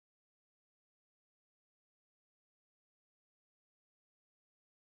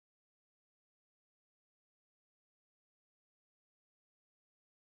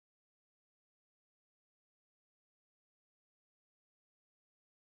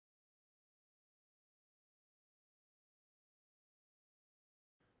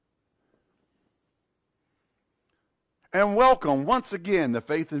And welcome once again to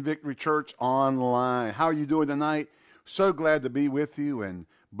Faith and Victory Church Online. How are you doing tonight? So glad to be with you and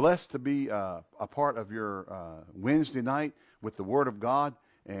blessed to be a part of your Wednesday night with the Word of God.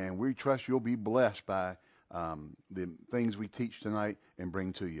 And we trust you'll be blessed by the things we teach tonight and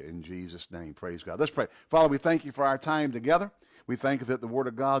bring to you in Jesus' name. Praise God. Let's pray. Father, we thank you for our time together. We thank you that the Word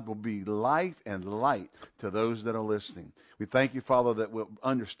of God will be life and light to those that are listening. We thank you, Father, that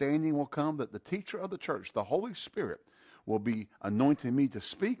understanding will come, that the teacher of the church, the Holy Spirit, will be anointing me to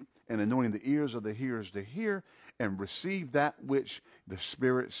speak and anointing the ears of the hearers to hear and receive that which the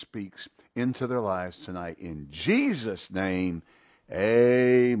Spirit speaks into their lives tonight. In Jesus' name,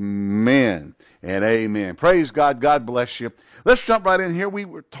 amen and amen. Praise God. God bless you. Let's jump right in here. We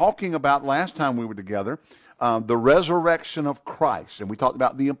were talking about last time we were together the resurrection of Christ, and we talked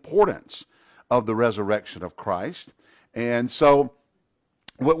about the importance of the resurrection of Christ. And so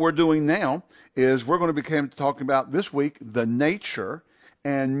what we're doing now is we're going to begin talking about this week the nature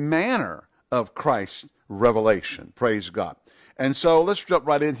and manner of Christ's revelation. Praise God. And so let's jump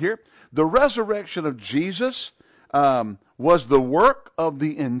right in here. The resurrection of Jesus was the work of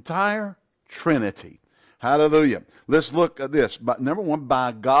the entire Trinity. Hallelujah. Let's look at this. Number one,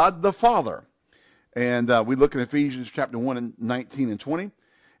 by God the Father. And we look in Ephesians chapter 1 and 19 and 20.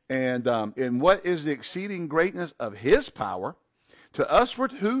 And in what is the exceeding greatness of his power to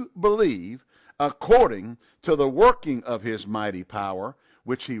usward who believe, according to the working of his mighty power,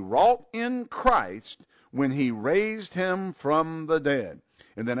 which he wrought in Christ when he raised him from the dead.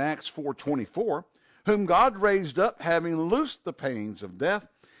 And then Acts 4:24, whom God raised up, having loosed the pains of death,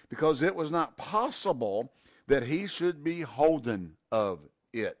 because it was not possible that he should be holden of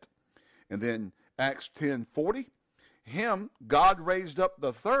it. And then Acts 10:40, him God raised up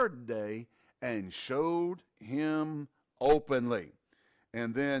the third day and showed him openly.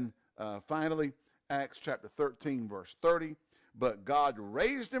 And then finally, Acts chapter 13, verse 30, but God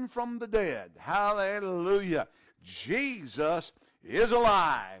raised him from the dead. Hallelujah. Jesus is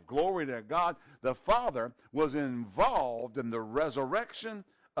alive. Glory to God. The Father was involved in the resurrection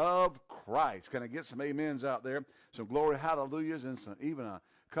of Christ. Can I get some amens out there? Some glory hallelujahs and even a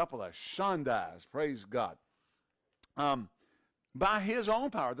couple of shandais. Praise God. By his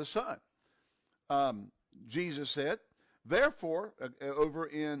own power, the Son. Jesus said, therefore, over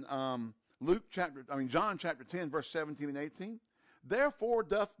in John chapter 10, verse 17 and 18, therefore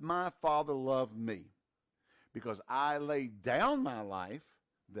doth my Father love me, because I lay down my life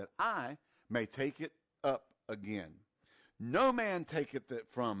that I may take it up again. No man taketh it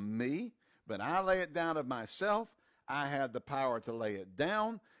from me, but I lay it down of myself. I have the power to lay it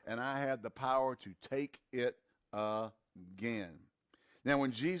down, and I have the power to take it again. Now,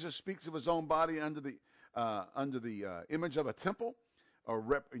 when Jesus speaks of his own body under the image of a temple,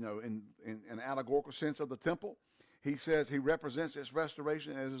 or in an allegorical sense of the temple, he says he represents its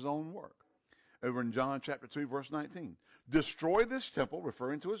restoration as his own work. Over in John chapter 2, verse 19, destroy this temple,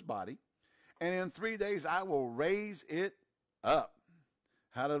 referring to his body, and in 3 days I will raise it up.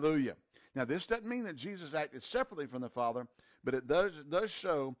 Hallelujah. Now, this doesn't mean that Jesus acted separately from the Father, but it does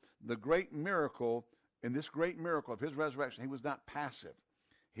show the great miracle. In this great miracle of his resurrection, he was not passive.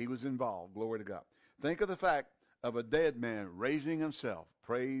 He was involved. Glory to God. Think of the fact of a dead man raising himself.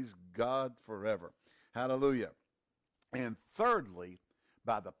 Praise God forever. Hallelujah. And thirdly,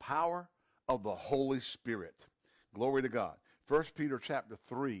 by the power of the Holy Spirit. Glory to God. 1 Peter chapter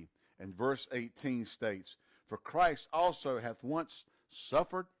 3 and verse 18 states, for Christ also hath once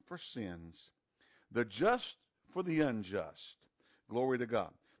suffered for sins, the just for the unjust. Glory to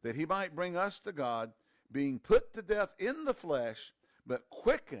God. That he might bring us to God, being put to death in the flesh, but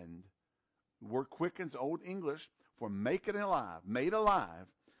quickened. The word quickened's Old English for making alive, made alive,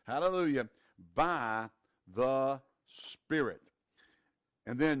 hallelujah, by the Spirit.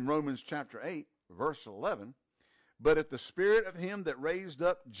 And then Romans chapter 8, verse 11, but if the Spirit of him that raised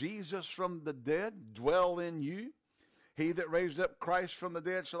up Jesus from the dead dwell in you, he that raised up Christ from the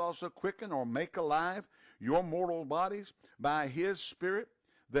dead shall also quicken or make alive your mortal bodies by his Spirit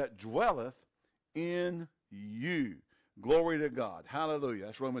that dwelleth in you. Glory to God. Hallelujah.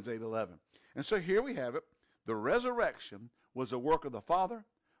 That's Romans 8:11. And so here we have it. The resurrection was a work of the Father,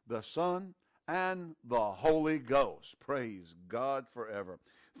 the Son, and the Holy Ghost. Praise God forever.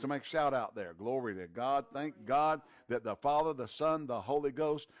 Somebody shout out there. Glory to God. Thank God that the Father, the Son, the Holy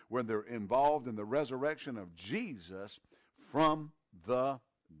Ghost, when they're involved in the resurrection of Jesus from the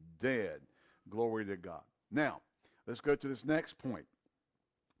dead. Glory to God. Now, let's go to this next point.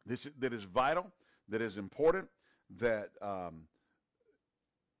 That is vital, that is important, that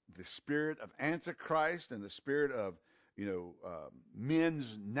the spirit of Antichrist and the spirit of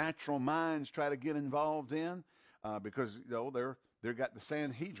men's natural minds try to get involved in. because they've got the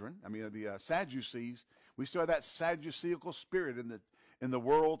Sanhedrin. I mean, the Sadducees. We still have that Sadduceical spirit in the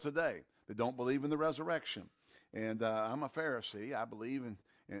world today. They don't believe in the resurrection. And I'm a Pharisee. I believe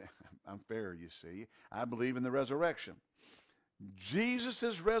I'm fair, you see. I believe in the resurrection.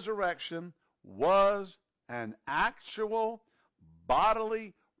 Jesus' resurrection was an actual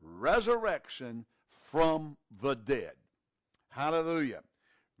bodily resurrection from the dead. Hallelujah.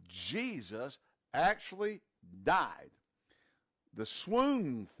 Jesus actually died. The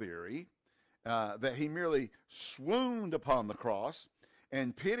swoon theory, that he merely swooned upon the cross,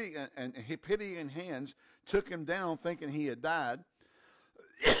 and pitying hands took him down thinking he had died,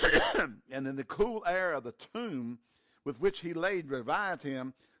 and then the cool air of the tomb with which he laid revived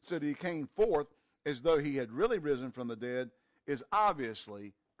him so that he came forth as though he had really risen from the dead, is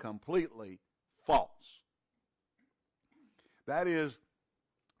obviously completely false. That is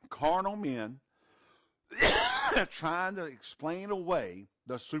carnal men trying to explain away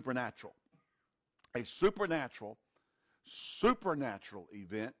the supernatural. A supernatural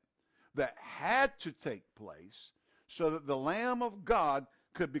event that had to take place so that the Lamb of God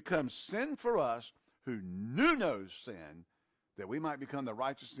could become sin for us who knew no sin, that we might become the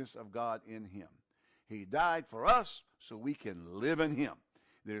righteousness of God in him. He died for us so we can live in him.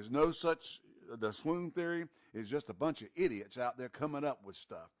 There's no such, the swoon theory is just a bunch of idiots out there coming up with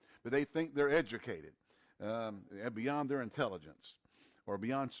stuff. But they think they're educated beyond their intelligence or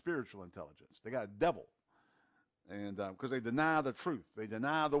beyond spiritual intelligence. They got a devil. And because they deny the truth. They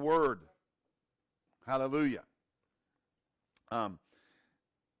deny the word. Hallelujah.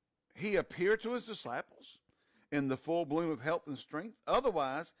 He appeared to his disciples in the full bloom of health and strength.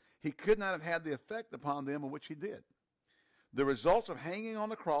 Otherwise, he could not have had the effect upon them in which he did. The results of hanging on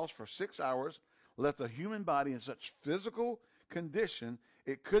the cross for 6 hours left a human body in such physical condition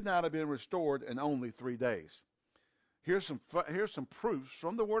it could not have been restored in only 3 days. Here's some proofs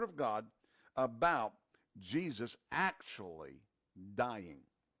from the Word of God about Jesus actually dying.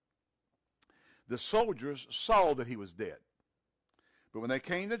 The soldiers saw that he was dead. But when they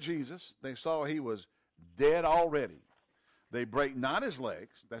came to Jesus, they saw he was dead already. They break not his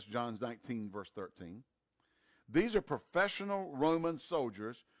legs. That's John 19, verse 13. These are professional Roman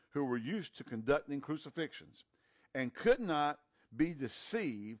soldiers who were used to conducting crucifixions and could not be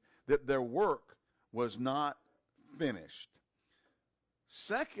deceived that their work was not finished.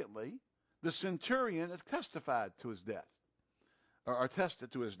 Secondly, the centurion had testified to his death, or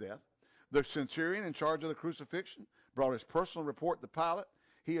attested to his death. The centurion in charge of the crucifixion brought his personal report to Pilate.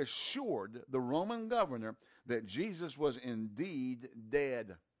 He assured the Roman governor that Jesus was indeed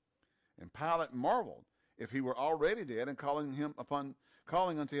dead. And Pilate marveled if he were already dead, and calling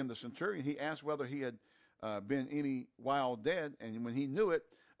unto him the centurion, he asked whether he had been any while dead. And when he knew it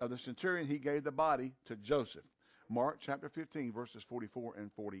of the centurion, he gave the body to Joseph. Mark chapter 15, verses 44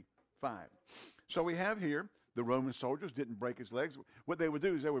 and 45. So we have here the Roman soldiers didn't break his legs. What they would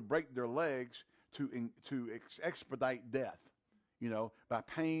do is they would break their legs to expedite death, by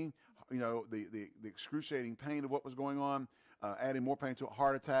pain, the excruciating pain of what was going on, adding more pain to it,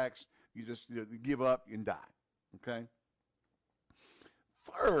 heart attacks. You just give up and die. Okay.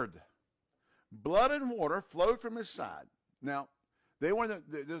 Third, blood and water flowed from his side. Now, they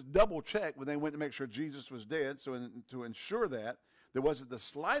wanted to just double check when they went to make sure Jesus was dead. So to ensure that there wasn't the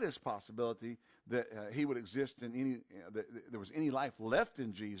slightest possibility that he would exist in any, that there was any life left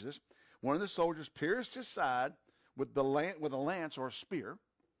in Jesus, one of the soldiers pierced his side with a lance or a spear.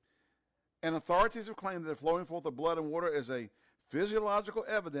 And authorities have claimed that the flowing forth of blood and water is a physiological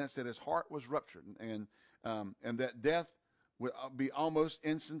evidence that his heart was ruptured and that death would be almost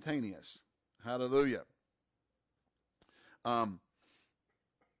instantaneous. Hallelujah. The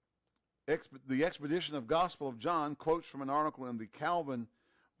Expedition of Gospel of John quotes from an article in the Calvin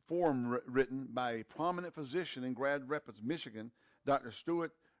Forum written by a prominent physician in Grand Rapids, Michigan, Dr.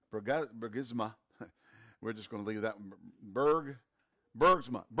 Stuart Bergsma. We're just going to leave that one.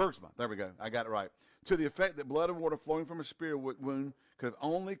 Bergsma. There we go. I got it right. To the effect that blood and water flowing from a spear wound could have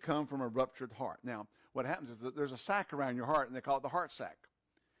only come from a ruptured heart. Now, what happens is that there's a sac around your heart, and they call it the heart sac.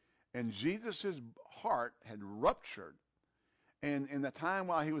 And Jesus' heart had ruptured. And in the time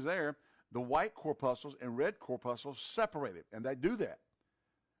while he was there, the white corpuscles and red corpuscles separated. And they do that.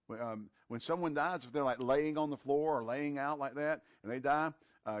 When someone dies, if they're like laying on the floor or laying out like that, and they die,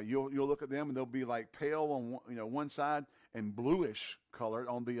 you'll look at them and they'll be like pale on one side and bluish colored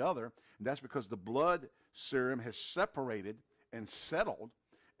on the other. And that's because the blood serum has separated and settled.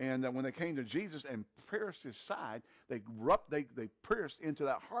 And when they came to Jesus and pierced his side, they pierced into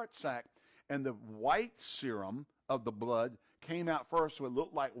that heart sac, and the white serum of the blood came out first, so it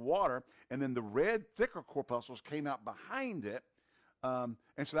looked like water, and then the red, thicker corpuscles came out behind it, and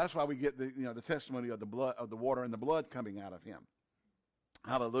so that's why we get the testimony of the blood, of the water and the blood coming out of him.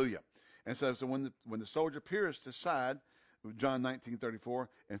 Hallelujah. And so when the soldier pierced his side, John 19:34,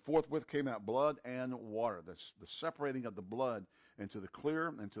 and forthwith came out blood and water, the separating of the blood into the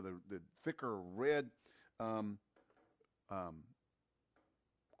clear, into the thicker red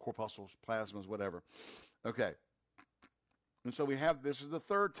corpuscles, plasmas, whatever. Okay. And so we have, this is the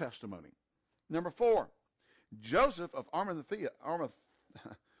third testimony. Number 4, Joseph of Arimathea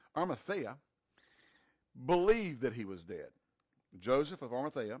believed that he was dead. Joseph of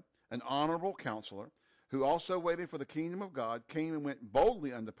Arimathea, an honorable counselor, who also waited for the kingdom of God, came and went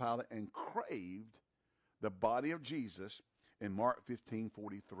boldly unto Pilate and craved the body of Jesus in Mark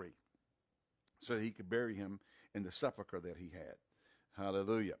 15:43, so that he could bury him in the sepulcher that he had.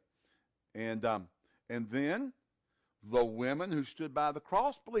 Hallelujah. And then the women who stood by the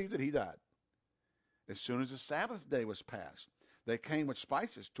cross believed that he died. As soon as the Sabbath day was passed, they came with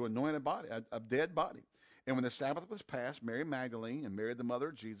spices to anoint a dead body. And when the Sabbath was passed, Mary Magdalene and Mary the mother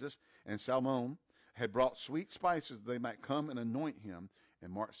of Jesus and Salome had brought sweet spices that they might come and anoint him,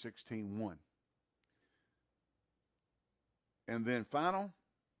 in Mark 16:1. And then final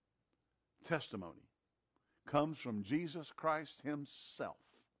testimony comes from Jesus Christ himself.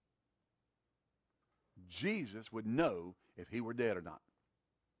 Jesus would know if he were dead or not.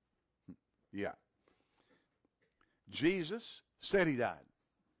 Yeah. Jesus said he died.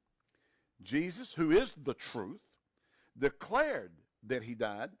 Jesus, who is the truth, declared that he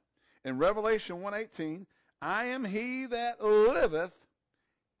died. In Revelation 1:18, I am he that liveth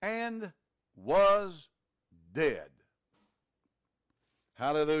and was dead.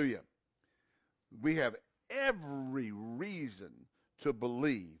 Hallelujah. We have every reason to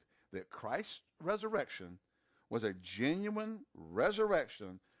believe that Christ's resurrection was a genuine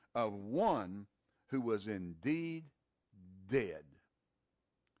resurrection of one who was indeed dead.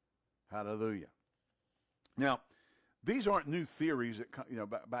 Hallelujah. Now, these aren't new theories that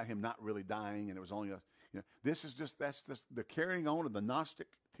about him not really dying, and it was only this is just that's just the carrying on of the Gnostic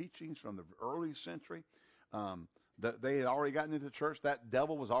teachings from the early century. That they had already gotten into the church. That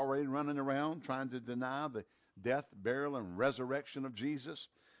devil was already running around trying to deny the death, burial, and resurrection of Jesus,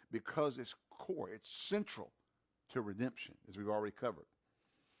 because it's core, it's central to redemption, as we've already covered.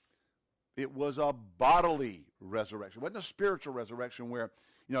 It was a bodily resurrection. It wasn't a spiritual resurrection where,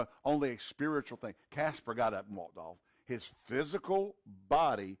 only a spiritual thing. Casper got up and walked off. His physical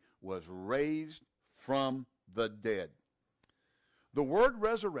body was raised from the dead. The word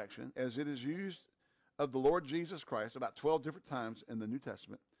resurrection, as it is used of the Lord Jesus Christ about 12 different times in the New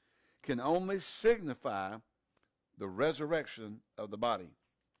Testament, can only signify the resurrection of the body.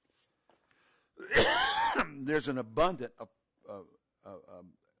 There's an abundant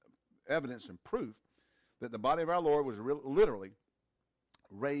evidence and proof that the body of our Lord was literally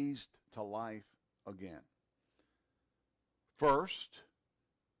raised to life again. First,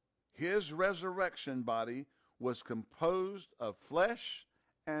 his resurrection body was composed of flesh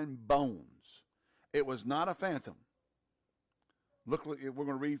and bones. It was not a phantom. Look, we're going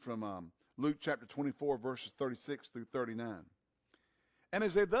to read from Luke chapter 24, verses 36 through 39. And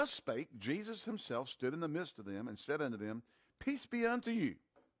as they thus spake, Jesus himself stood in the midst of them and said unto them, Peace be unto you.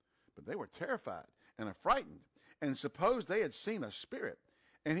 But they were terrified and affrighted, and supposed they had seen a spirit.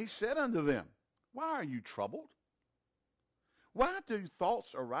 And he said unto them, Why are you troubled? Why do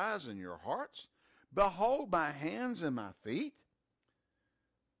thoughts arise in your hearts? Behold my hands and my feet.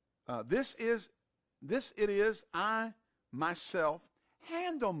 This it is I myself.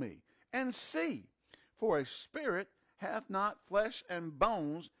 Handle me and see. For a spirit hath not flesh and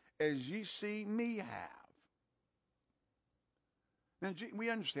bones, as ye see me have. Now, we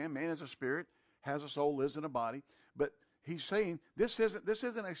understand man is a spirit, has a soul, lives in a body, but he's saying this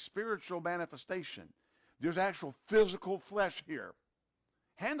isn't a spiritual manifestation. There's actual physical flesh here.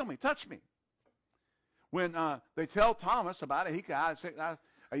 Handle me, touch me. When they tell Thomas about it, I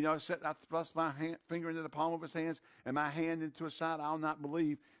thrust my finger into the palm of his hands and my hand into his side, I'll not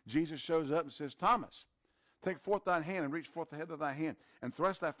believe. Jesus shows up and says, Thomas, take forth thy hand and reach forth the head of thy hand and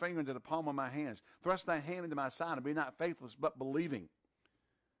thrust thy finger into the palm of my hands. Thrust thy hand into my side and be not faithless but believing.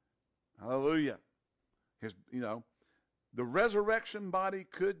 Hallelujah. The resurrection body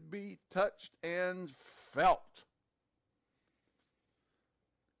could be touched and felt.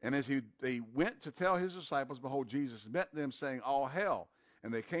 And as they went to tell his disciples, behold, Jesus met them, saying, All hail.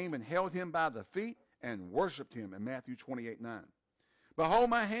 And they came and held him by the feet and worshipped him in Matthew 28:9. Behold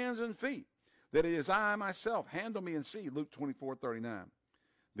my hands and feet, that it is I myself. Handle me and see, Luke 24:39.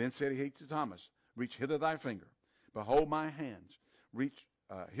 Then said he to Thomas, reach hither thy finger. Behold my hands. Reach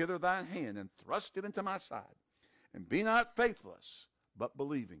hither thine hand, and thrust it into my side. And be not faithless, but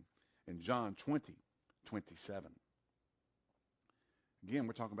believing. In John 20:27. Again,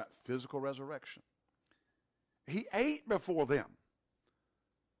 we're talking about physical resurrection. He ate before them.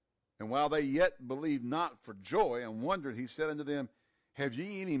 And while they yet believed not for joy and wondered, he said unto them, have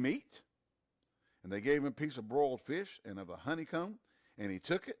ye any meat? And they gave him a piece of broiled fish and of a honeycomb, and he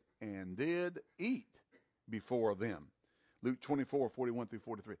took it and did eat before them. Luke 24:41 through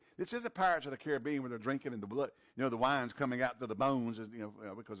 43. This is the Pirates of the Caribbean where they're drinking and the blood, the wine's coming out to the bones,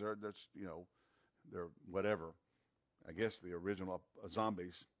 because they're whatever. I guess the original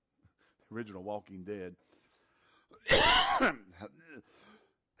zombies, the original Walking Dead.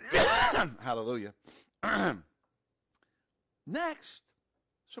 Hallelujah. Next,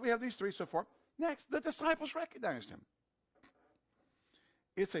 so we have these three so far. Next, the disciples recognized him.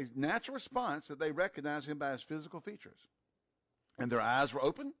 It's a natural response that they recognized him by his physical features. And their eyes were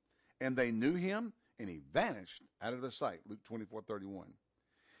open, and they knew him, and he vanished out of their sight. Luke 24:31.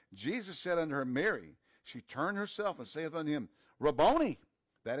 Jesus said unto her, Mary. She turned herself and saith unto him, Rabboni,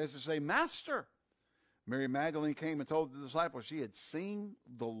 that is to say, Master. Mary Magdalene came and told the disciples she had seen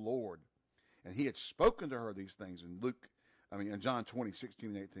the Lord, and he had spoken to her these things in John 20:16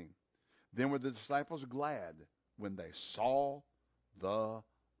 and 18. Then were the disciples glad when they saw the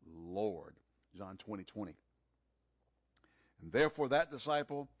Lord. John 20:20. And therefore that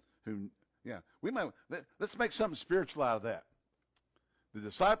disciple let's make something spiritual out of that. The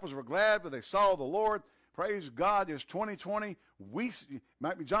disciples were glad when they saw the Lord. Praise God, it's 2020. It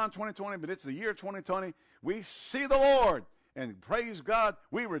might be John 2020, but it's the year 2020. We see the Lord, and praise God,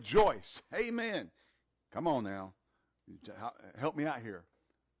 we rejoice. Amen. Come on now. Help me out here,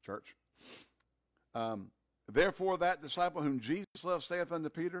 church. Therefore that disciple whom Jesus loved saith unto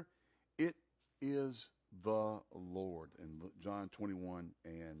Peter, it is the Lord. In John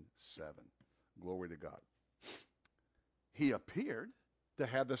 21:7. Glory to God. He appeared to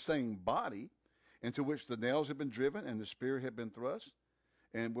have the same body into which the nails had been driven and the spear had been thrust.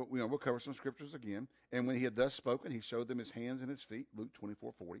 And we'll cover some scriptures again. And when he had thus spoken, he showed them his hands and his feet, Luke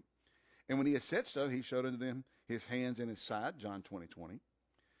 24:40. And when he had said so, he showed unto them his hands and his side, John 20:20.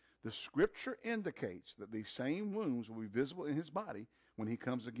 The scripture indicates that these same wounds will be visible in his body when he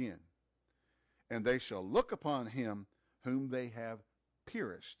comes again. And they shall look upon him whom they have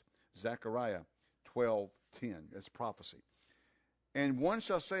pierced. Zechariah 12:10. That's prophecy. And one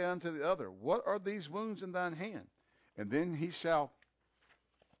shall say unto the other, what are these wounds in thine hand? And then he shall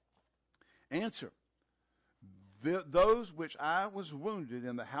answer, those which I was wounded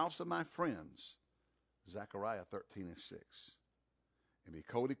in the house of my friends. Zechariah 13:6. And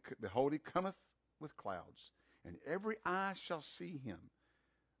behold, he cometh with clouds, and every eye shall see him,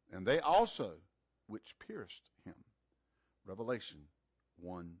 and they also which pierced him. Revelation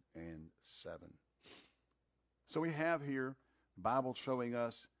 1:7. So we have here the Bible showing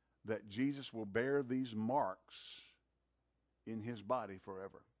us that Jesus will bear these marks in his body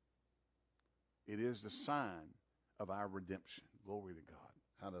forever. It is the sign of our redemption. Glory to God.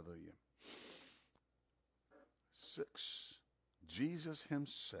 Hallelujah. 6. Jesus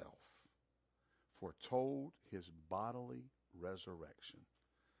himself foretold his bodily resurrection.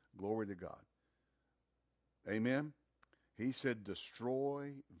 Glory to God. Amen. He said,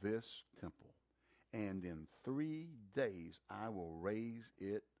 destroy this temple, and in 3 days I will raise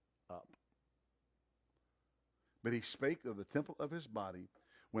it up. But he spake of the temple of his body.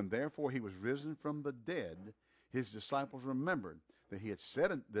 When therefore he was risen from the dead, his disciples remembered that he had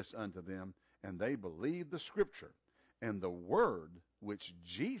said this unto them, and they believed the scripture and the word which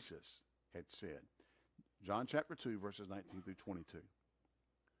Jesus had said. John chapter 2, verses 19 through 22.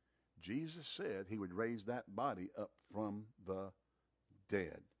 Jesus said he would raise that body up from the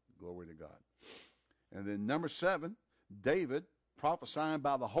dead. Glory to God. And then number 7, David, prophesying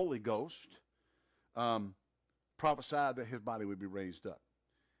by the Holy Ghost, prophesied that his body would be raised up.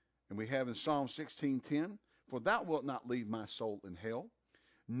 And we have in Psalm 16:10, for thou wilt not leave my soul in hell,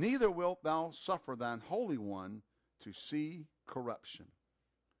 neither wilt thou suffer thine Holy One to see corruption.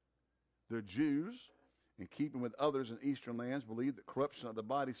 The Jews, in keeping with others in eastern lands, believed that corruption of the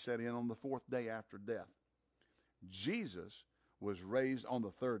body set in on the 4th day after death. Jesus was raised on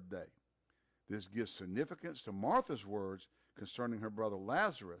the 3rd day. This gives significance to Martha's words concerning her brother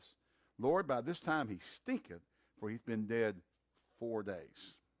Lazarus. Lord, by this time he stinketh, for he's been dead 4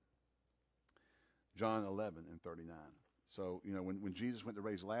 days. John 11:39. So, when Jesus went to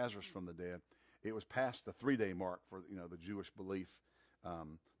raise Lazarus from the dead, it was past the 3-day mark for, the Jewish belief.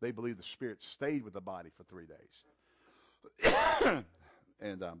 They believed the spirit stayed with the body for 3 days.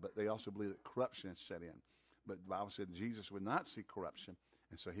 but they also believe that corruption had set in. But the Bible said Jesus would not see corruption,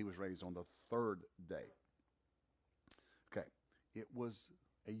 and so he was raised on the third day. Okay, it was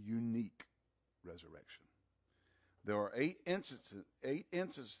a unique resurrection. There are eight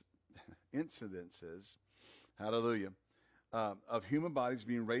incidences, hallelujah, of human bodies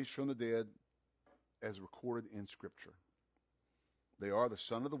being raised from the dead as recorded in Scripture. They are the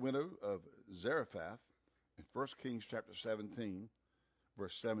son of the widow of Zarephath in 1 Kings chapter 17,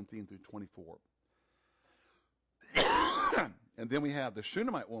 verse 17 through 24. And then we have the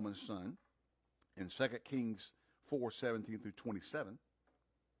Shunammite woman's son in 2 Kings 4, 17 through 27.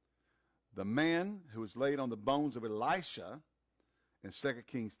 The man who was laid on the bones of Elisha in 2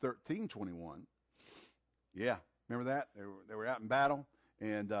 Kings 13, 21. Yeah, remember that? They were out in battle,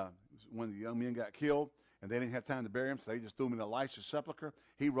 and one of the young men got killed, and they didn't have time to bury him, so they just threw him in Elisha's sepulcher.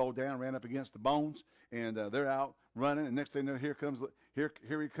 He rolled down, ran up against the bones, and they're out running, and next thing you know, here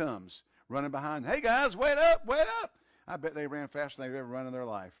he comes, running behind. Hey, guys, wait up, wait up. I bet they ran faster than they've ever run in their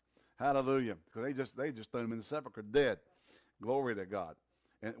life. Hallelujah. Because they just threw him in the sepulcher dead. Glory to God.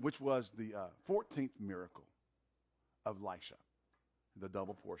 And which was the 14th miracle of Elisha, the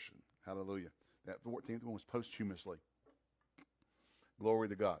double portion. Hallelujah. That 14th one was posthumously. Glory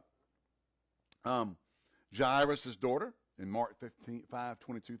to God. Jairus' daughter, in Mark 5,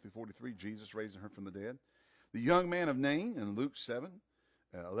 22 through 43, Jesus raising her from the dead. The young man of Nain in Luke 7,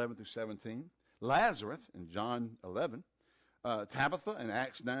 11 through 17. Lazarus in John 11. Tabitha in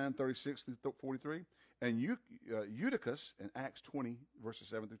Acts 9, 36 through 43. And Eutychus in Acts 20, verses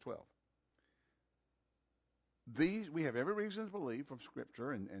 7 through 12. These, we have every reason to believe from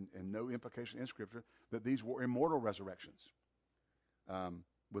Scripture and no implication in Scripture that these were immortal resurrections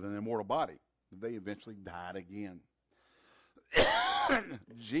with an immortal body. They eventually died again.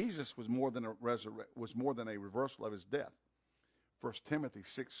 Jesus was more than a reversal of his death. 1 Timothy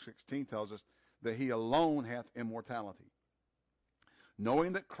 6:16 tells us that he alone hath immortality.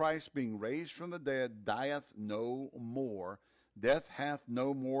 Knowing that Christ, being raised from the dead, dieth no more, death hath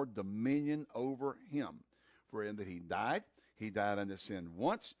no more dominion over him. For in that he died unto sin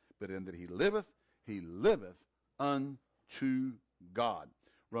once, but in that he liveth unto God.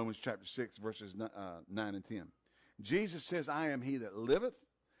 Romans chapter 6, verses 9 and 10. Jesus says, I am he that liveth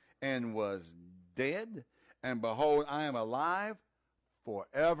and was dead, and behold, I am alive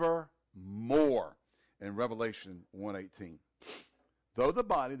forevermore. In Revelation 1:18. Though the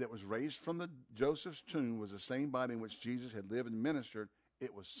body that was raised from Joseph's tomb was the same body in which Jesus had lived and ministered,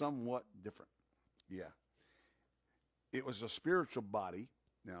 it was somewhat different. Yeah. It was a spiritual body.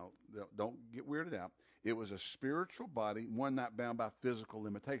 Now, don't get weirded out. It was a spiritual body, one not bound by physical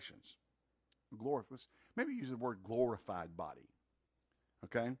limitations. Maybe use the word glorified body.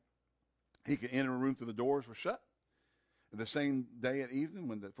 Okay? He could enter a room through the doors were shut. The same day at evening,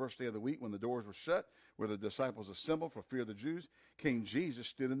 when the first day of the week, when the doors were shut, where the disciples assembled for fear of the Jews, King Jesus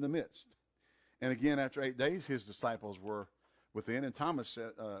stood in the midst. And again, after 8 days, his disciples were within, and Thomas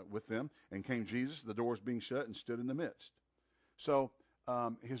sat with them, and came Jesus, the doors being shut, and stood in the midst. So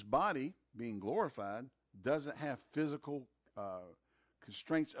his body, being glorified, doesn't have physical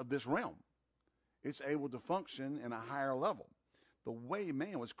constraints of this realm. It's able to function in a higher level, the way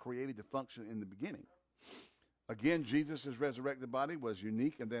man was created to function in the beginning. Again, Jesus' resurrected body was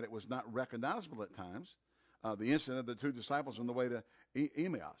unique in that it was not recognizable at times. The incident of the two disciples on the way to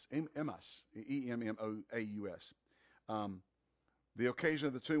Emmaus, E-M-M-O-A-U-S. The occasion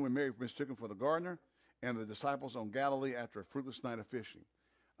of the tomb when Mary mistook him for the gardener, and the disciples on Galilee after a fruitless night of fishing.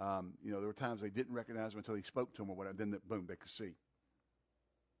 There were times they didn't recognize him until he spoke to them or whatever. Then, boom, they could see.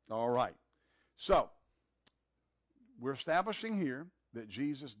 All right. So, we're establishing here that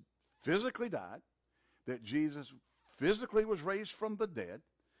Jesus physically died, that Jesus physically was raised from the dead.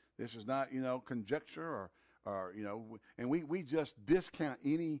 This is not, conjecture or and we just discount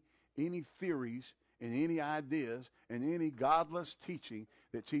any theories and any ideas and any godless teaching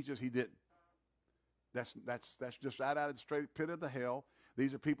that teaches he didn't. That's just right out of the straight pit of the hell.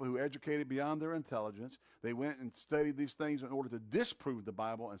 These are people who are educated beyond their intelligence. They went and studied these things in order to disprove the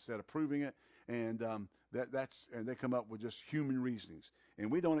Bible instead of proving it, and and they come up with just human reasonings. And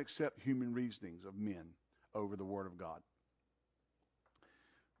we don't accept human reasonings of men over the Word of God.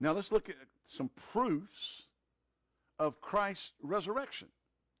 Now let's look at some proofs of Christ's resurrection.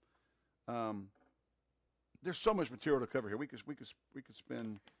 There's so much material to cover here. We could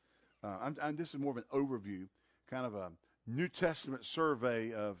spend. This is more of an overview, kind of a New Testament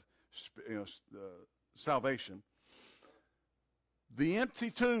survey of salvation. The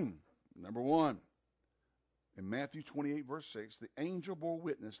empty tomb, number one. In Matthew 28, verse 6, the angel bore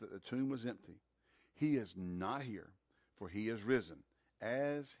witness that the tomb was empty. He is not here, for he is risen,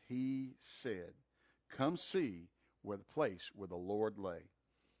 as he said. Come see where the place where the Lord lay.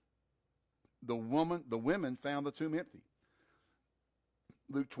 The women found the tomb empty.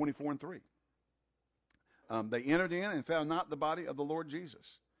 Luke 24:3. They entered in and found not the body of the Lord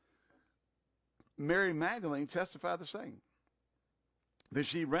Jesus. Mary Magdalene testified the same. That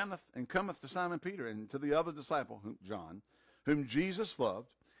she runneth and cometh to Simon Peter and to the other disciple, John, whom Jesus loved,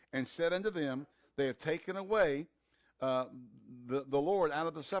 and said unto them, they have taken away the Lord out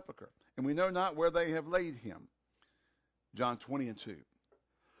of the sepulchre, and we know not where they have laid him. John 20:2.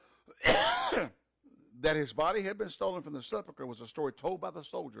 That his body had been stolen from the sepulchre was a story told by the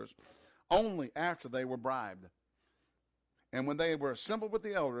soldiers only after they were bribed. And when they were assembled with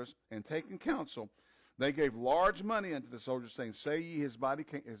the elders and taken counsel, they gave large money unto the soldiers, saying, say ye, his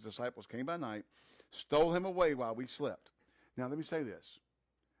disciples came by night, stole him away while we slept. Now let me say this.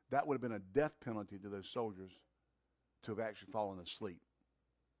 That would have been a death penalty to those soldiers to have actually fallen asleep.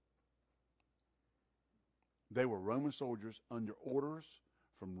 They were Roman soldiers under orders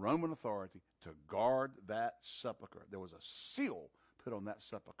from Roman authority to guard that sepulcher. There was a seal put on that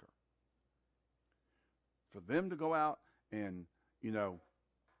sepulcher. For them to go out and,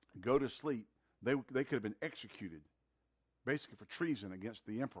 go to sleep, they could have been executed, basically for treason against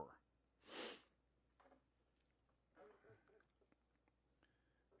the emperor.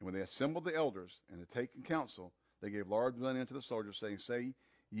 And when they assembled the elders and had taken counsel, they gave large money unto the soldiers, saying, say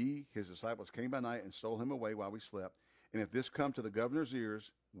ye, his disciples came by night and stole him away while we slept. And if this come to the governor's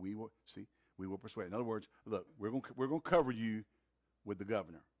ears, we will persuade. In other words, look, we're going to cover you with the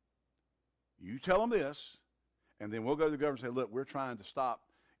governor. You tell him this, and then we'll go to the governor and say, look, we're trying to stop,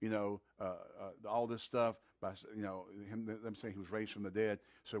 all this stuff by, them saying he was raised from the dead.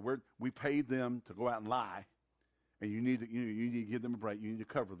 So we paid them to go out and lie, and you need to give them a break. You need to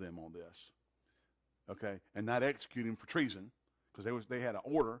cover them on this, okay, and not execute him for treason, because they had an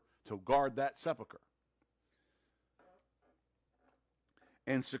order to guard that sepulcher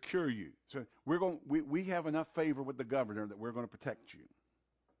and secure you. So we have enough favor with the governor that we're going to protect you.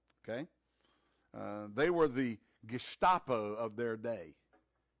 Okay, they were the Gestapo of their day.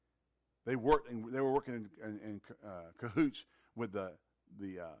 They were working in cahoots with the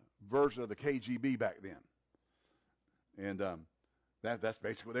version of the KGB back then, and that's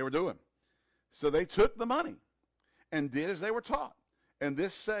basically what they were doing. So they took the money and did as they were taught. And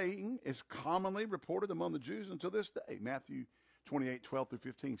this saying is commonly reported among the Jews until this day. Matthew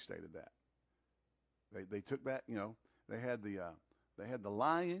 28:12-15 stated that. They took that, they had the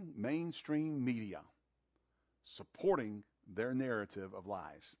lying mainstream media supporting their narrative of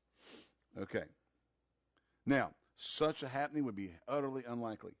lies. Okay. Now, such a happening would be utterly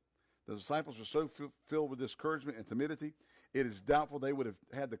unlikely. The disciples were so filled with discouragement and timidity, it is doubtful they would have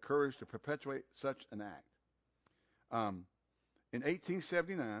had the courage to perpetuate such an act. In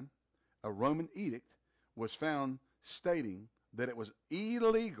 1879, a Roman edict was found stating that it was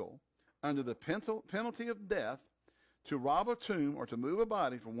illegal under the penalty of death to rob a tomb or to move a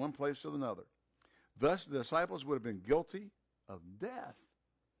body from one place to another. Thus, the disciples would have been guilty of death.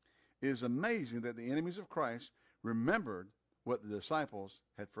 It is amazing that the enemies of Christ remembered what the disciples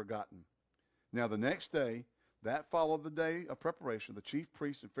had forgotten. Now, the next day, that followed the day of preparation, the chief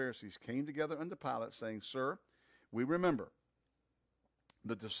priests and Pharisees came together unto Pilate, saying, Sir, we remember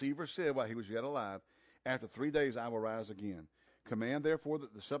the deceiver said while he was yet alive, after 3 days I will rise again. Command, therefore,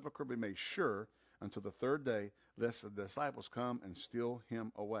 that the sepulchre be made sure until the third day, lest the disciples come and steal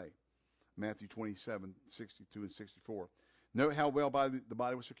him away. Matthew 27:62 and 64. Note how well the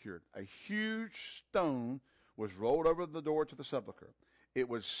body was secured. A huge stone was rolled over the door to the sepulchre. It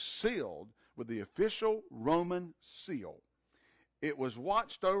was sealed with the official Roman seal. It was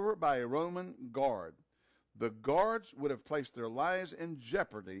watched over by a Roman guard. The guards would have placed their lives in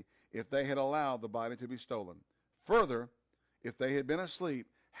jeopardy if they had allowed the body to be stolen. Further, if they had been asleep,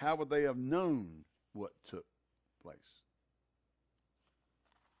 how would they have known what took place?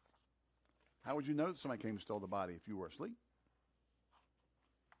 How would you know that somebody came and stole the body if you were asleep?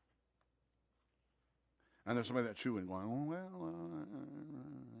 And there's somebody that's chewing, going,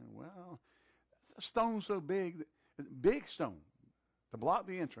 well, a stone so big, big stone, to block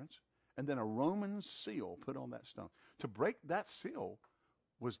the entrance, and then a Roman seal put on that stone. To break that seal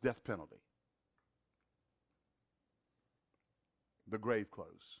was death penalty. The grave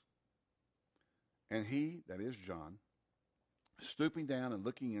clothes. And he, that is John, stooping down and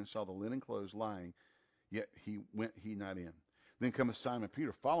looking in, saw the linen clothes lying, yet went he not in. Then cometh Simon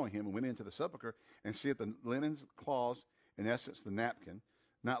Peter following him, and went into the sepulchre, and seeth the linen cloths, in essence the napkin,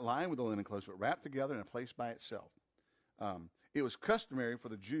 not lying with the linen clothes, but wrapped together in a place by itself. It was customary for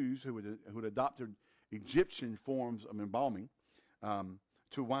the Jews who had adopted Egyptian forms of embalming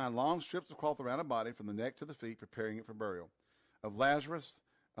To wind long strips of cloth around a body from the neck to the feet, preparing it for burial. Of Lazarus,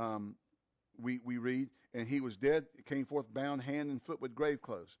 we read, and he was dead, came forth bound hand and foot with grave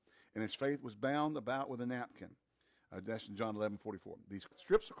clothes, and his face was bound about with a napkin. That's in John 11:44. These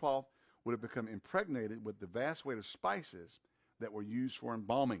strips of cloth would have become impregnated with the vast weight of spices that were used for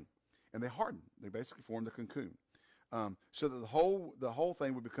embalming, and they hardened. They basically formed a cocoon, so that the whole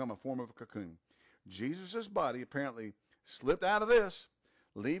thing would become a form of a cocoon. Jesus' body apparently slipped out of this,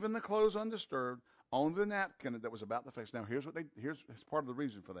 leaving the clothes undisturbed, only the napkin that was about the face. Now, here's part of the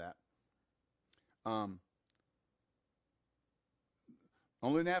reason for that.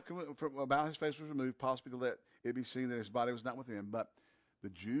 Only the napkin from about his face was removed, possibly to let it be seen that his body was not within. But the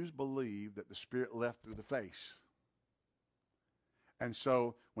Jews believed that the spirit left through the face. And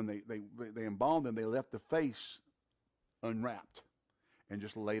so when they embalmed him, they left the face unwrapped and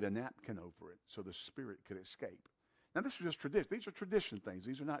just laid a napkin over it so the spirit could escape. Now, this is just tradition. These are tradition things.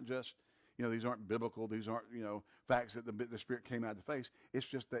 These are not just, these aren't biblical. These aren't, facts that the spirit came out of the face. It's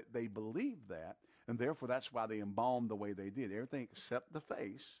just that they believed that, and therefore that's why they embalmed the way they did. Everything except the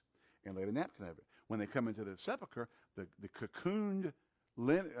face, and laid a napkin over it. When they come into the sepulcher, the cocooned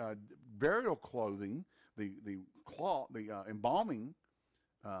burial clothing, the cloth, the embalming,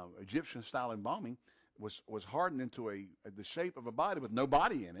 Egyptian-style embalming, was hardened into the shape of a body with no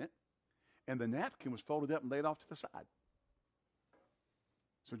body in it, and the napkin was folded up and laid off to the side.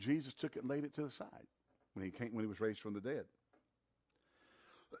 So Jesus took it and laid it to the side when he was raised from the dead.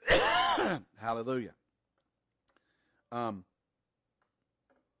 Hallelujah.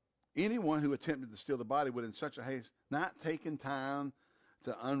 Anyone who attempted to steal the body would in such a haste not taken time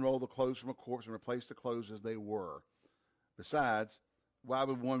to unroll the clothes from a corpse and replace the clothes as they were. Besides, why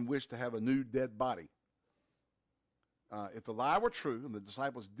would one wish to have a new dead body? If the lie were true and the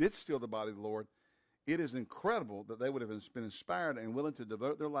disciples did steal the body of the Lord, it is incredible that they would have been inspired and willing to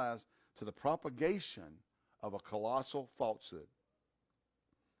devote their lives to the propagation of a colossal falsehood.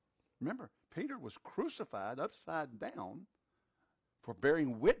 Remember, Peter was crucified upside down for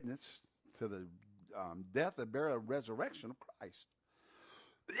bearing witness to the death and burial and resurrection of Christ.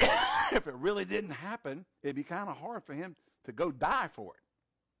 If it really didn't happen, it'd be kind of hard for him to go die for it.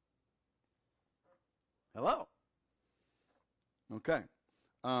 Hello? Okay.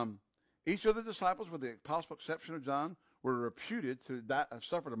 Each of the disciples, with the possible exception of John, were reputed to have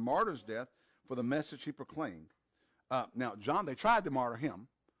suffered a martyr's death for the message he proclaimed. Now, John, they tried to martyr him.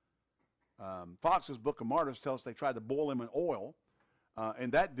 Fox's Book of Martyrs tells us they tried to boil him in oil,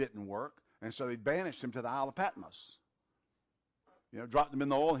 and that didn't work, and so they banished him to the Isle of Patmos. Dropped him in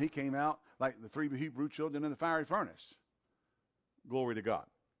the oil, and he came out like the 3 Hebrew children in the fiery furnace. Glory to God.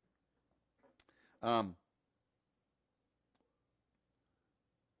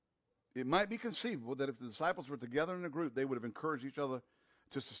 It might be conceivable that if the disciples were together in a group, they would have encouraged each other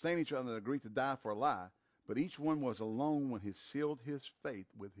to sustain each other and agree to die for a lie. But each one was alone when he sealed his faith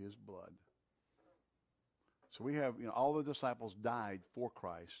with his blood. So we have, all the disciples died for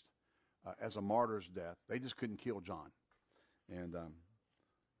Christ as a martyr's death. They just couldn't kill John. And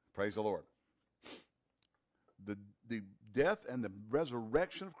praise the Lord. The death and the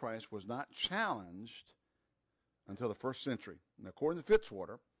resurrection of Christ was not challenged until the 1st century. And according to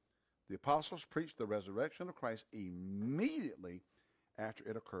Fitzwater, the apostles preached the resurrection of Christ immediately after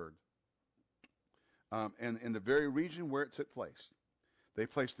it occurred. And in the very region where it took place. They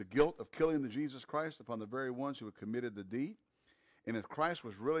placed the guilt of killing the Jesus Christ upon the very ones who had committed the deed. And if Christ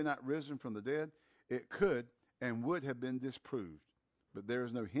was really not risen from the dead, it could and would have been disproved. But there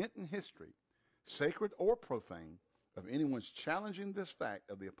is no hint in history, sacred or profane, of anyone's challenging this fact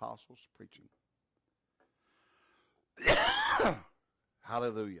of the apostles' preaching.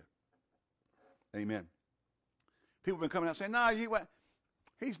 Hallelujah. Amen. People have been coming out saying, no, he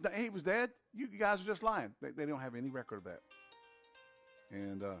was dead. You guys are just lying. They don't have any record of that.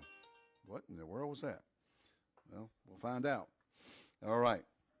 And what in the world was that? Well, we'll find out. All right.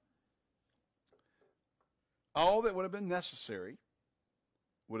 All that would have been necessary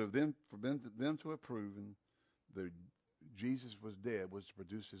would have then for them to have proven that Jesus was dead was to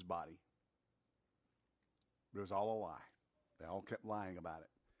produce his body. But it was all a lie. They all kept lying about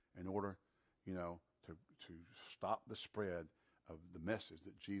it in order, to stop the spread of the message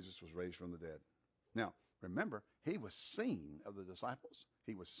that Jesus was raised from the dead. Now, remember, he was seen of the disciples.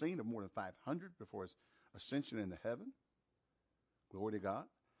 He was seen of more than 500 before his ascension into heaven. Glory to God.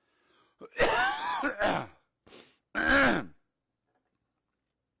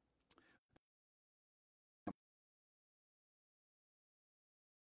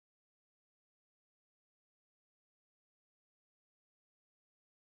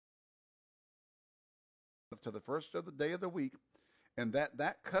 To the first of the day of the week, and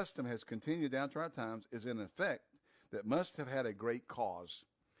that custom has continued down to our times, is in effect that must have had a great cause.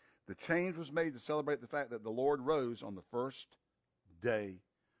 The change was made to celebrate the fact that the Lord rose on the first day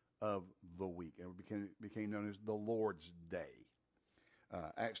of the week, and it became known as the Lord's Day.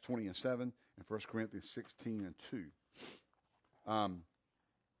 Acts 20:7 and 1 Corinthians 16:2.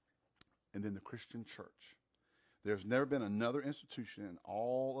 And then the Christian church. There's never been another institution in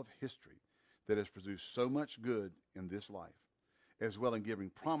all of history that has produced so much good in this life, as well in giving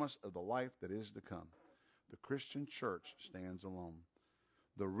promise of the life that is to come. The Christian church stands alone.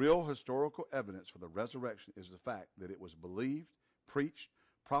 The real historical evidence for the resurrection is the fact that it was believed, preached,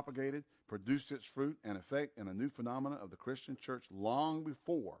 propagated, produced its fruit and effect in a new phenomena of the Christian church long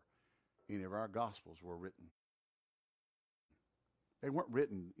before any of our gospels were written. They weren't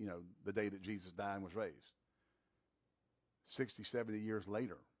written, the day that Jesus died and was raised. 60, 70 years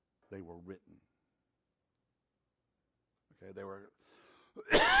later, they were written. Okay, they were,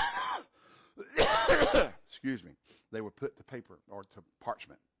 excuse me, they were put to paper or to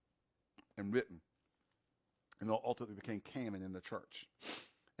parchment and written, and ultimately became canon in the church.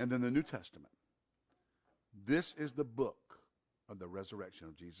 And then the New Testament. This is the book of the resurrection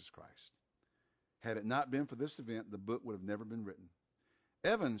of Jesus Christ. Had it not been for this event, the book would have never been written.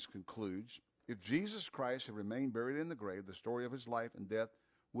 Evans concludes, if Jesus Christ had remained buried in the grave, the story of his life and death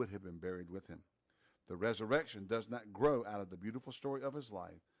would have been buried with him. The resurrection does not grow out of the beautiful story of his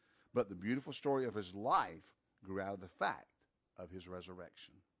life, but the beautiful story of his life grew out of the fact of his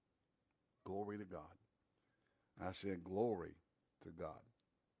resurrection. Glory to God. I said glory to God.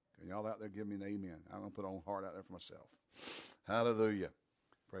 Can y'all out there give me an amen? I'm going to put on heart out there for myself. Hallelujah.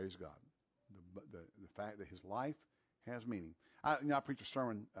 Praise God. The fact that his life has meaning. I preach a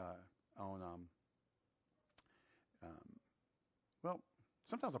sermon on,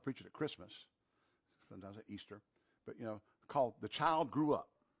 sometimes I preach it at Christmas, sometimes at Easter, but, called The Child Grew Up.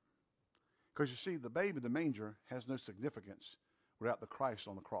 Because you see, the babe in the manger has no significance without the Christ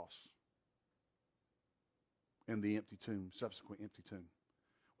on the cross and the empty tomb, subsequent empty tomb.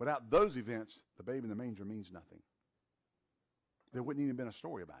 Without those events, the babe in the manger means nothing. There wouldn't even been a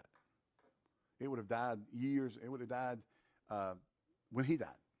story about it. It would have died when he died.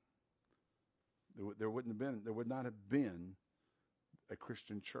 There would not have been a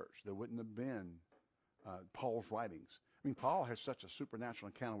Christian church. There wouldn't have been Paul's writings. I mean, Paul has such a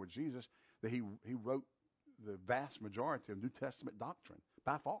supernatural encounter with Jesus that he wrote the vast majority of New Testament doctrine,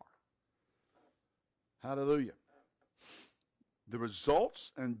 by far. Hallelujah. The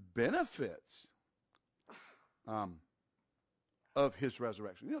results and benefits of his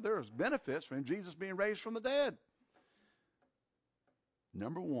resurrection. There's benefits from Jesus being raised from the dead.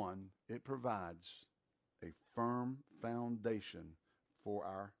 Number one, it provides a firm foundation for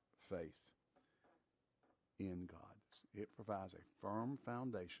our faith in God. It provides a firm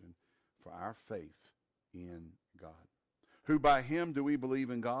foundation for our faith in God. Who by him do we believe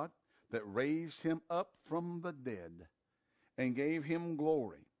in God, that raised him up from the dead and gave him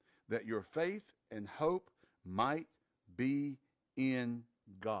glory, that your faith and hope might be in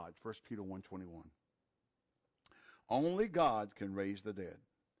God. 1 Peter 1:21. Only God can raise the dead.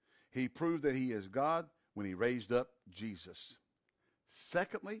 He proved that he is God when he raised up Jesus.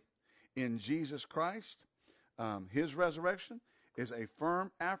 Secondly, in Jesus Christ, his resurrection is a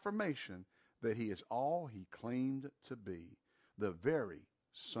firm affirmation that he is all he claimed to be, the very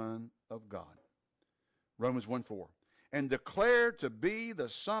Son of God. Romans 1:4. And declared to be the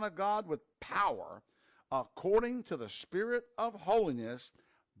Son of God with power, according to the Spirit of holiness,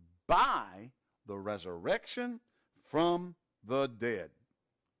 by the resurrection from the dead.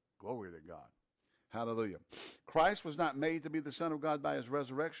 Glory to God. Hallelujah. Christ was not made to be the Son of God by his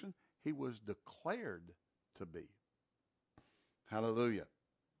resurrection. He was declared to be. Hallelujah.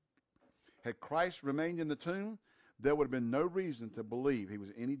 Had Christ remained in the tomb, there would have been no reason to believe he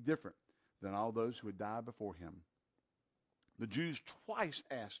was any different than all those who had died before him. The Jews twice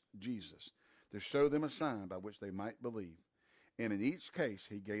asked Jesus to show them a sign by which they might believe. And in each case,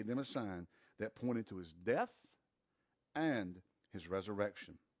 he gave them a sign that pointed to his death and his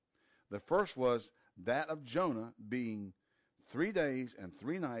resurrection. The first was that of Jonah being 3 days and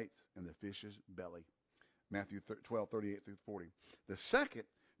 3 nights in the fish's belly. Matthew 12:38-40. The second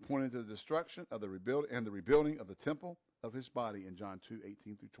pointed to the destruction of the rebuilding of the temple of his body in John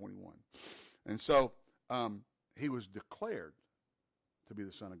 2:18-21. And so he was declared to be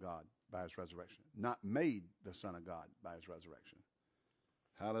the Son of God by his resurrection, not made the Son of God by his resurrection.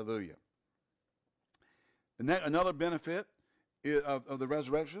 Hallelujah. And that another benefit of the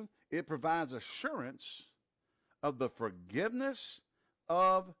resurrection, it provides assurance of the forgiveness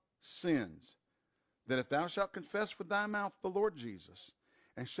of sins. that if thou shalt confess with thy mouth the Lord Jesus,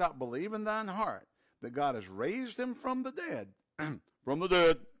 and shalt believe in thine heart that God has raised him from the dead,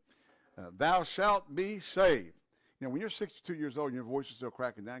 thou shalt be saved. You know, when you're 62 years old and your voice is still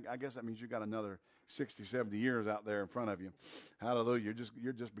cracking down, I guess that means you got another 60, 70 years out there in front of you. Hallelujah.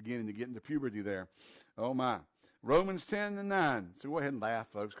 You're just beginning to get into puberty there. Oh, my. Romans 10:9. So go ahead and laugh,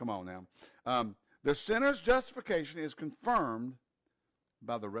 folks. Come on now. The sinner's justification is confirmed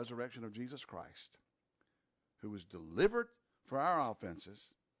by the resurrection of Jesus Christ, who was delivered for our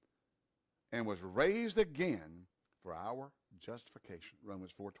offenses and was raised again for our justification.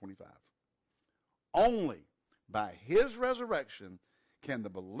 Romans 4:25. Only by his resurrection can the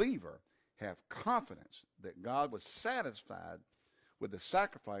believer have confidence that God was satisfied with the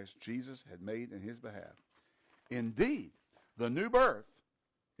sacrifice Jesus had made in his behalf. Indeed, the new birth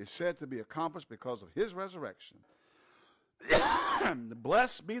is said to be accomplished because of his resurrection.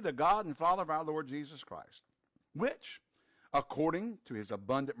 Blessed be the God and Father of our Lord Jesus Christ, which, according to his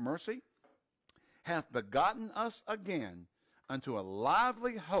abundant mercy, hath begotten us again unto a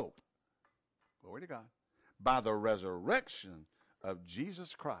lively hope, glory to God, by the resurrection of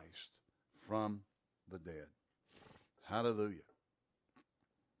Jesus Christ from the dead. Hallelujah.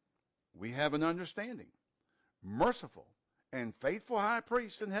 We have an understanding, merciful and faithful high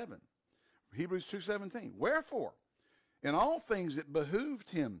priest in heaven. Hebrews 2:17. Wherefore, in all things it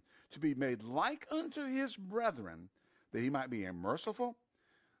behooved him to be made like unto his brethren, that he might be a merciful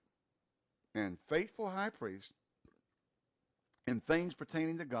and faithful high priest in things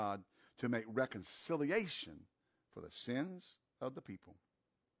pertaining to God, to make reconciliation for the sins of the people.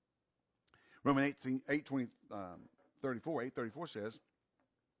 Romans 8:34 says,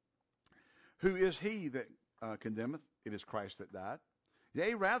 who is he that condemneth? It is Christ that died.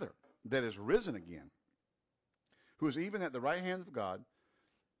 Yea, rather, that is risen again, who is even at the right hand of God,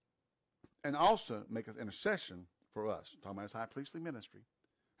 and also maketh intercession for us. Talking about his high priestly ministry.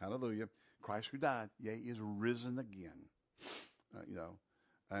 Hallelujah. Christ who died, yea, is risen again.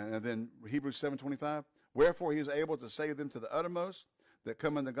 And then Hebrews 7:25, wherefore he is able to save them to the uttermost that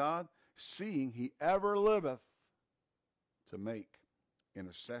come unto God, seeing he ever liveth to make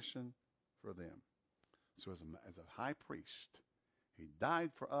intercession for them. So as a high priest, he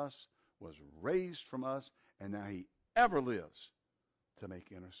died for us, was raised from us, and now he ever lives to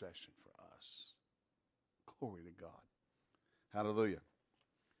make intercession for us. Glory to God. Hallelujah.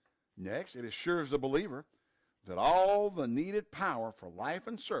 Next, it assures the believer that all the needed power for life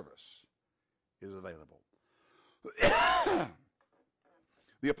and service is available.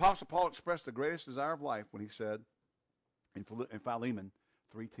 The Apostle Paul expressed the greatest desire of life when he said in Philemon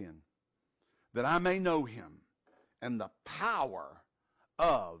 3:10, that I may know him and the power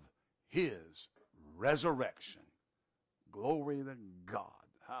of his resurrection. Glory to God.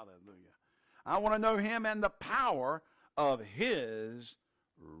 Hallelujah. I want to know him and the power of his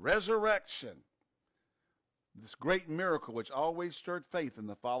resurrection. This great miracle, which always stirred faith in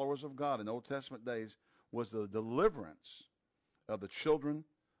the followers of God in Old Testament days, was the deliverance of the children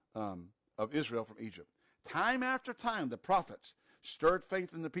of Israel from Egypt. Time after time, the prophets stirred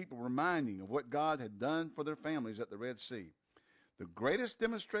faith in the people, reminding of what God had done for their families at the Red Sea. The greatest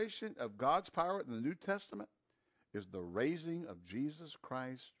demonstration of God's power in the New Testament is the raising of Jesus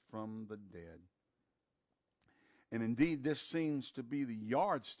Christ from the dead. And indeed, this seems to be the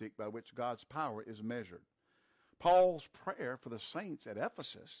yardstick by which God's power is measured. Paul's prayer for the saints at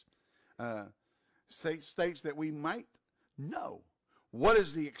Ephesus states that we might know what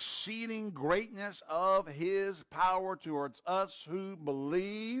is the exceeding greatness of his power towards us who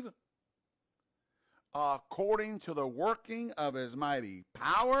believe, according to the working of his mighty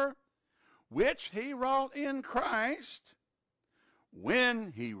power, which he wrought in Christ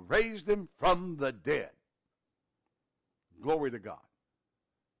when he raised him from the dead. Glory to God.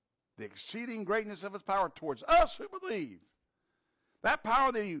 The exceeding greatness of his power towards us who believe. That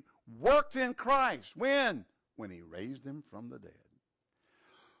power that he worked in Christ. When? When he raised him from the dead.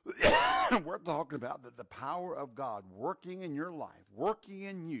 We're talking about the power of God working in your life, working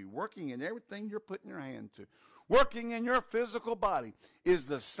in you, working in everything you're putting your hand to, working in your physical body, is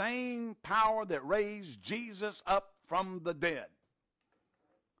the same power that raised Jesus up from the dead.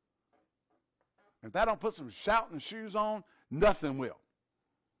 If that don't put some shouting shoes on, nothing will.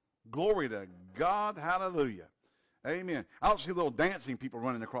 Glory to God. Hallelujah. Amen. I don't see little dancing people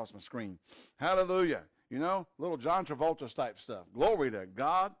running across my screen. Hallelujah. You know, little John Travolta type stuff. Glory to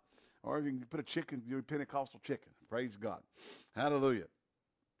God. Or you can put a chicken, do a Pentecostal chicken. Praise God. Hallelujah.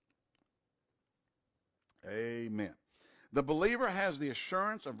 Amen. The believer has the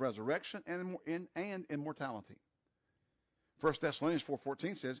assurance of resurrection and immortality. 1 Thessalonians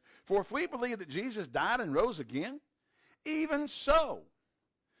 4:14 says, for if we believe that Jesus died and rose again, even so,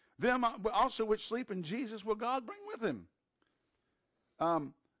 them also which sleep in Jesus will God bring with him.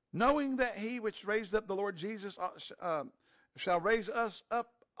 Knowing that he which raised up the Lord Jesus shall raise us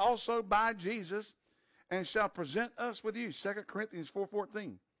up also by Jesus, and shall present us with you. 2 Corinthians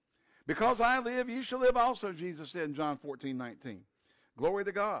 4:14. Because I live, you shall live also, Jesus said in John 14:19. Glory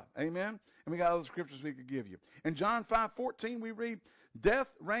to God. Amen. And we got other scriptures we could give you. In John 5:14, we read, death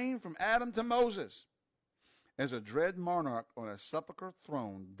reigned from Adam to Moses. As a dread monarch on a sepulchral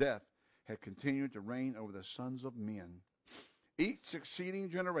throne, death had continued to reign over the sons of men. Each succeeding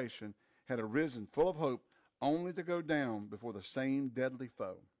generation had arisen full of hope, only to go down before the same deadly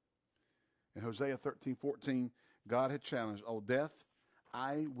foe. In Hosea 13:14, God had challenged, O death,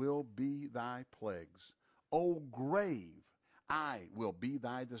 I will be thy plagues. O grave, I will be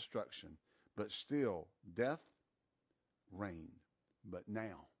thy destruction. But still, death reigned. But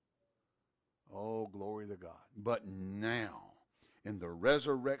now, oh, glory to God. But now, in the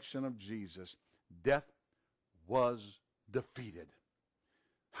resurrection of Jesus, death was defeated.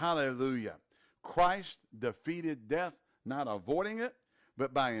 Hallelujah. Christ defeated death, not avoiding it,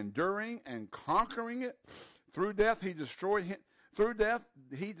 but by enduring and conquering it. Through death, he destroyed him. Through death,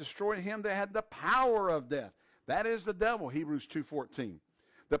 he destroyed him that had the power of death. That is the devil, Hebrews 2:14.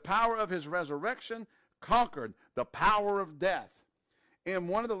 The power of his resurrection conquered the power of death. In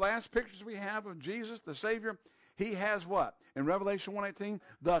one of the last pictures we have of Jesus, the Savior, he has what? In Revelation 1:18,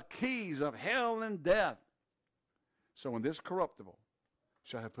 the keys of hell and death. So when this corruptible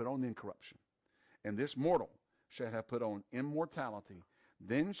shall have put on incorruption, and this mortal shall have put on immortality,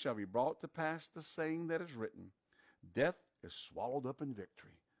 then shall be brought to pass the saying that is written, death is swallowed up in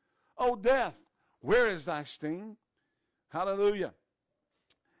victory. O death, where is thy sting? Hallelujah.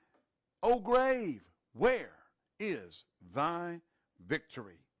 O grave, where is thy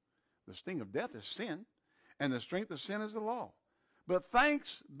victory? The sting of death is sin, and the strength of sin is the law. But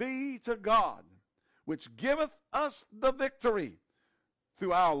thanks be to God, which giveth us the victory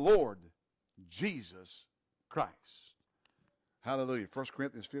through our Lord Jesus Christ. Hallelujah. 1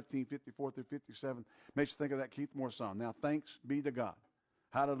 Corinthians 15:54-57 makes you think of that Keith Moore song. Now, thanks be to God.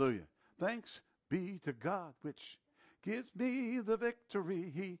 Hallelujah. Thanks be to God, which gives me the victory.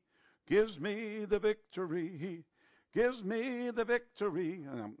 He gives me the victory. He gives me the victory.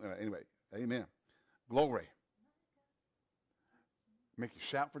 Anyway, amen. Glory. Make you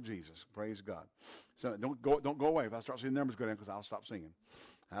shout for Jesus. Praise God. So don't go away. If I start seeing numbers go down, because I'll stop singing.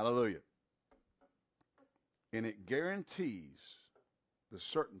 Hallelujah. And it guarantees the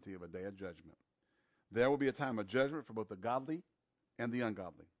certainty of a day of judgment. There will be a time of judgment for both the godly and the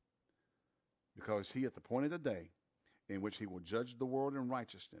ungodly, because he hath appointed a day in which he will judge the world in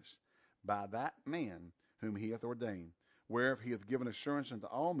righteousness by that man whom he hath ordained, whereof he hath given assurance unto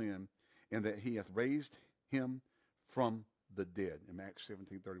all men, and that he hath raised him from the dead. In Acts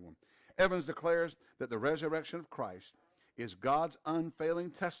 17:31. Evans declares that the resurrection of Christ is God's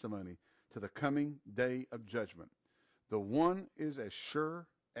unfailing testimony to the coming day of judgment. The one is as sure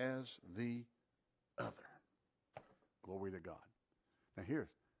as the other. Glory to God. Now here,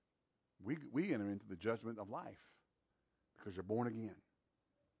 we enter into the judgment of life because you're born again.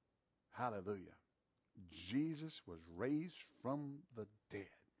 Hallelujah. Jesus was raised from the dead.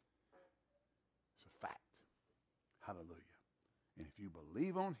 It's a fact. Hallelujah. And if you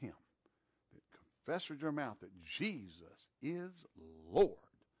believe on him, that confess with your mouth that Jesus is Lord,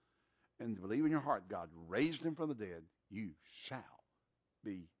 and believe in your heart God raised him from the dead, you shall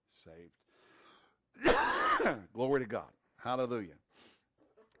be saved. Glory to God. Hallelujah.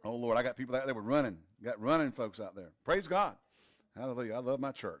 Oh, Lord, I got people out there with running. Got running folks out there. Praise God. Hallelujah. I love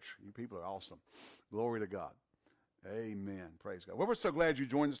my church. You people are awesome. Glory to God. Amen. Praise God. Well, we're so glad you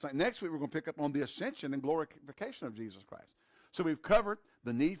joined us tonight. Next week, we're going to pick up on the ascension and glorification of Jesus Christ. So we've covered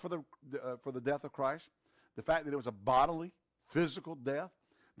the need for the death of Christ, the fact that it was a bodily, physical death,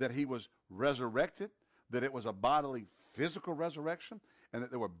 that he was resurrected, that it was a bodily, physical resurrection, and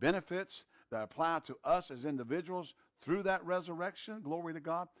that there were benefits that apply to us as individuals through that resurrection. Glory to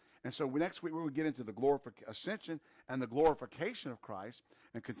God. And so next week, we're going to get into the ascension and the glorification of Christ,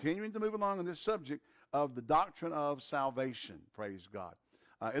 and continuing to move along on this subject of the doctrine of salvation. Praise God.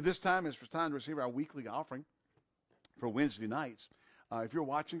 At this time, it's time to receive our weekly offering for Wednesday nights. If you're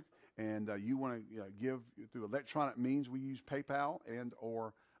watching and you want to give through electronic means, we use PayPal and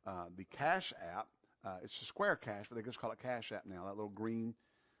or the Cash App. It's the Square Cash, but they just call it Cash App now, that little green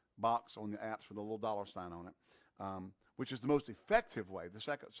box on the apps with a little dollar sign on it, which is the most effective way. The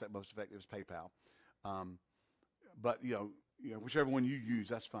second most effective is PayPal. But, whichever one you use,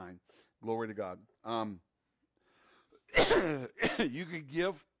 that's fine. Glory to God. you can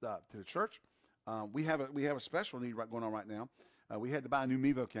give to the church. We have a special need going on right now. We had to buy a new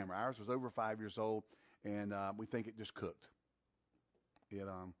Mevo camera. Ours was over 5 years old, and we think it just cooked. It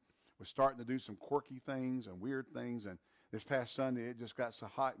was starting to do some quirky things and weird things, and this past Sunday it just got so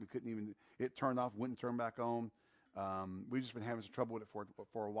hot we couldn't even. It turned off, wouldn't turn back on. We've just been having some trouble with it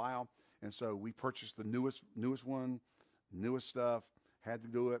for a while, and so we purchased the newest one, newest stuff. Had to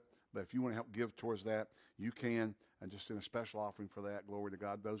do it, but if you want to help give towards that, you can, and just in a special offering for that. Glory to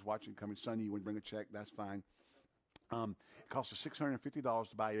God. Those watching coming Sunday, you want to bring a check, that's fine. It costs us $650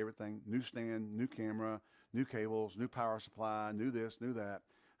 to buy everything: new stand, new camera, new cables, new power supply, new this, new that.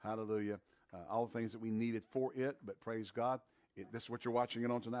 Hallelujah. All the things that we needed for it, but praise God. This is what you're watching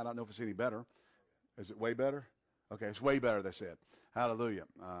it on tonight. I don't know if it's any better. Is it way better? Okay, it's way better, they said. Hallelujah.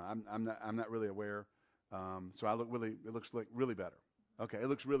 I'm not really aware. So it looks like really better. Okay, it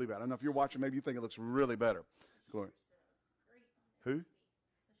looks really better. I don't know if you're watching, maybe you think it looks really better. Glory. Who?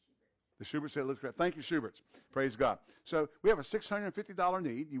 The Schubert said it looks great. Thank you, Schuberts. Praise God. So we have a $650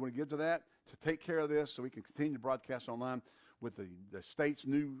 need. You want to give to that to take care of this so we can continue to broadcast online with the state's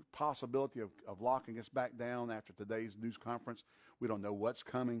new possibility of locking us back down after today's news conference. We don't know what's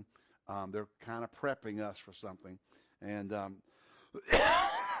coming. They're kind of prepping us for something. And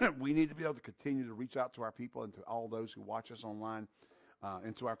we need to be able to continue to reach out to our people and to all those who watch us online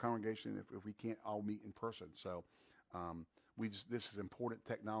and to our congregation if we can't all meet in person. So this is important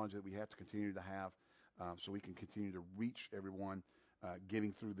technology that we have to continue to have so we can continue to reach everyone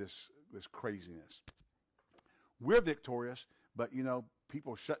getting through this craziness. We're victorious, but,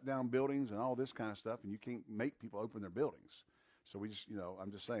 people shut down buildings and all this kind of stuff, and you can't make people open their buildings. So we just,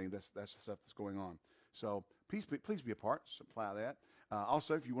 I'm just saying that's the stuff that's going on. So please be a part, supply that.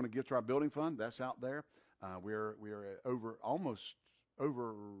 Also, if you want to give to our building fund, that's out there. We're almost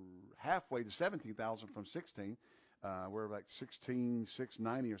over halfway to 17,000 from 16. We're like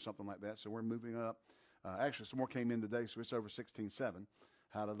 16,690 or something like that. So we're moving up. Actually, some more came in today, so it's over 16,700.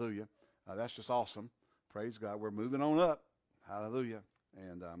 Hallelujah. That's just awesome. Praise God. We're moving on up. Hallelujah.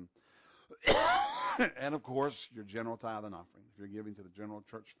 And and of course, your general tithe and offering. If you're giving to the general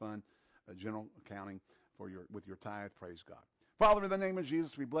church fund, general accounting with your tithe, praise God. Father, in the name of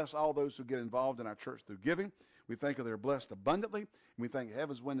Jesus, we bless all those who get involved in our church through giving. We thank you they're blessed abundantly. And we thank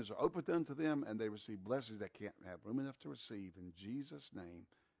heaven's windows are opened unto them, and they receive blessings that can't have room enough to receive. In Jesus' name,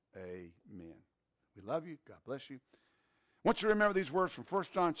 amen. We love you. God bless you. I want you to remember these words from 1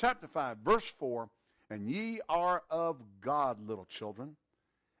 John chapter 5, verse 4. And ye are of God, little children,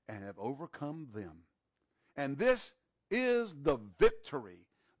 and have overcome them. And this is the victory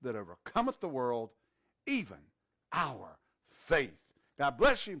that overcometh the world, even our faith. God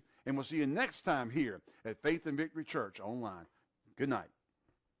bless you, and we'll see you next time here at Faith and Victory Church online. Good night.